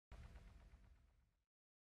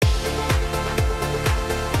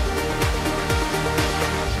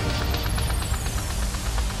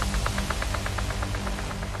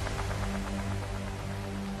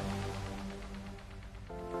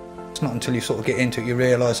until you sort of get into it, you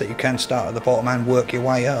realise that you can start at the bottom and work your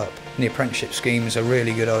way up. And the apprenticeship scheme is a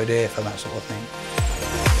really good idea for that sort of thing.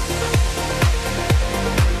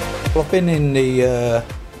 Well, I've been in the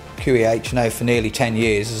QEH now for nearly 10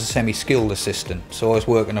 years as a semi-skilled assistant, so I was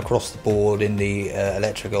working across the board in the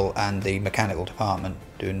electrical and the mechanical department,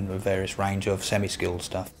 doing a various range of semi-skilled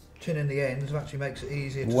stuff. Tinning the ends actually makes it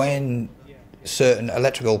easier to... When certain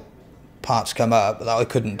electrical parts come up that I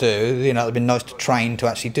couldn't do, you know, it'd been nice to train to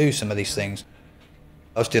actually do some of these things.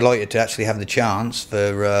 I was delighted to actually have the chance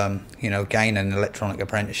for, you know, gaining an electronic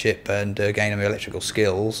apprenticeship and gaining my electrical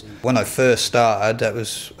skills. When I first started, that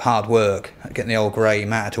was hard work, getting the old grey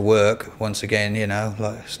matter to work once again, you know,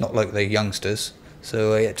 like, it's not like the youngsters.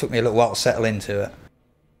 So it took me a little while to settle into it.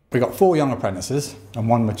 We got 4 young apprentices and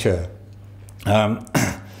 1 mature.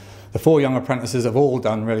 The 4 young apprentices have all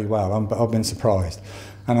done really well. I've been surprised.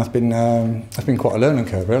 And it's been quite a learning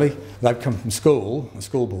curve, really. They've come from school, the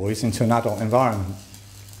schoolboys, into an adult environment.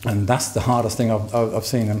 And that's the hardest thing I've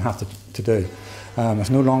seen them have to do. It's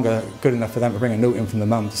no longer good enough for them to bring a note in from the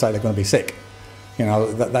mum to say they're going to be sick. You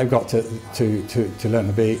know, they've got to learn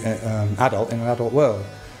to be adult in an adult world.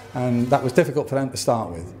 And that was difficult for them to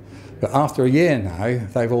start with. But after a year now,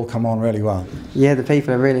 they've all come on really well. Yeah, the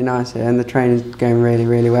people are really nice here and the training's going really,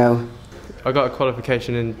 really well. I got a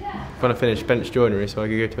qualification in when I finished bench joinery, so I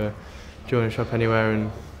could go to a joinery shop anywhere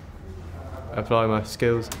and apply my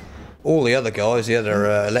skills. All the other guys, the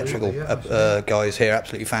other electrical guys here, are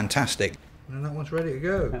absolutely fantastic. And that one's ready to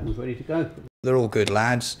go. That one's ready to go. They're all good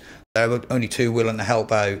lads. They're only too willing to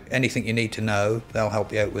help out. Anything you need to know, they'll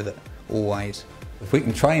help you out with it, always. If we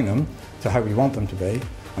can train them to how we want them to be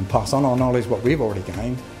and pass on our knowledge, what we've already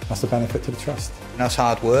gained, that's the benefit to the trust. That's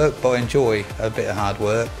hard work, but I enjoy a bit of hard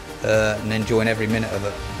work and enjoying every minute of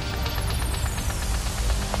it.